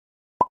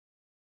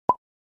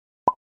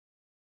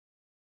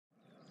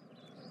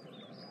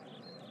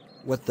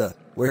What the?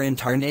 Where in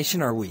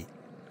tarnation are we?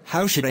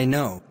 How should I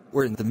know?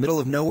 We're in the middle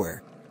of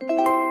nowhere.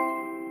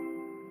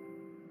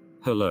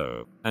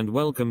 Hello, and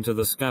welcome to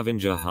the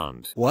Scavenger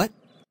Hunt. What?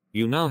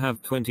 You now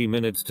have 20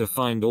 minutes to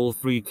find all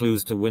 3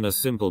 clues to win a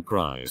simple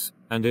prize,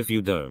 and if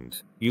you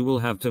don't, you will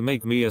have to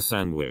make me a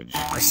sandwich.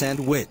 A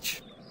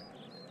sandwich?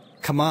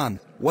 Come on,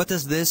 what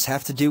does this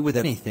have to do with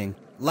anything?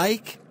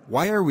 Like,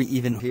 why are we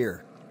even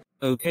here?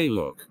 Okay,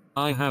 look,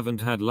 I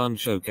haven't had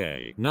lunch.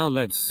 Okay, now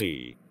let's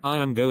see. I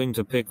am going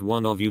to pick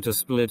one of you to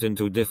split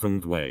into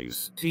different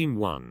ways. Team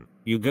 1,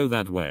 you go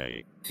that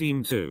way.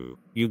 Team 2,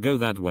 you go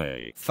that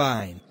way.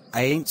 Fine,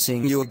 I ain't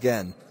seeing you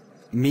again.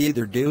 Me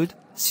either, dude.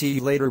 See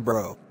you later,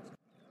 bro.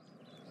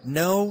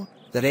 No,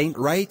 that ain't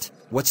right.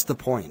 What's the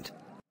point?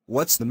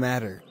 What's the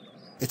matter?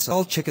 It's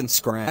all chicken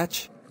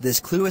scratch. This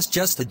clue is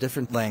just a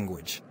different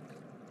language.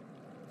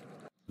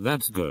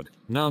 That's good.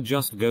 Now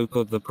just go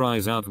put the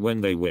prize out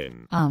when they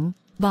win.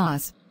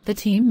 Boss, the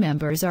team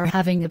members are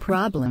having a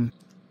problem.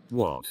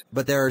 What?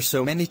 But there are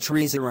so many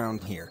trees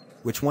around here.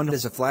 Which one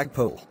is a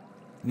flagpole?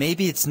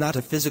 Maybe it's not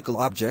a physical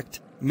object.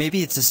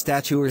 Maybe it's a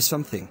statue or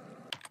something.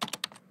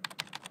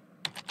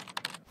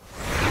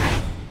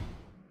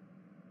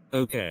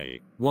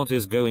 Okay, what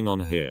is going on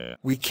here?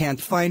 We can't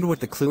find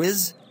what the clue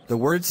is. The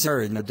words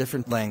are in a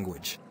different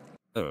language.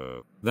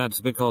 Oh,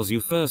 that's because you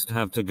first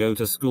have to go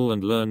to school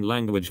and learn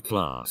language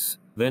class.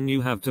 Then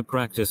you have to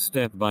practice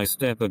step by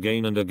step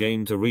again and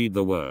again to read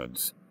the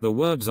words. The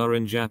words are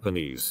in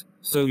Japanese,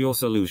 so your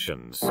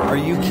solutions. Are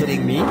you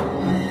kidding me?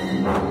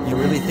 You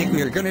really think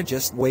we are gonna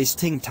just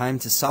wasting time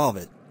to solve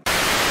it?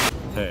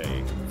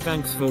 Hey,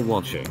 thanks for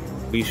watching.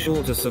 Be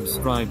sure to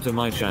subscribe to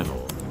my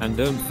channel, and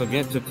don't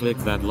forget to click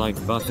that like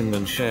button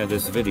and share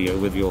this video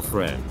with your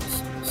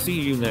friends. See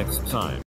you next time.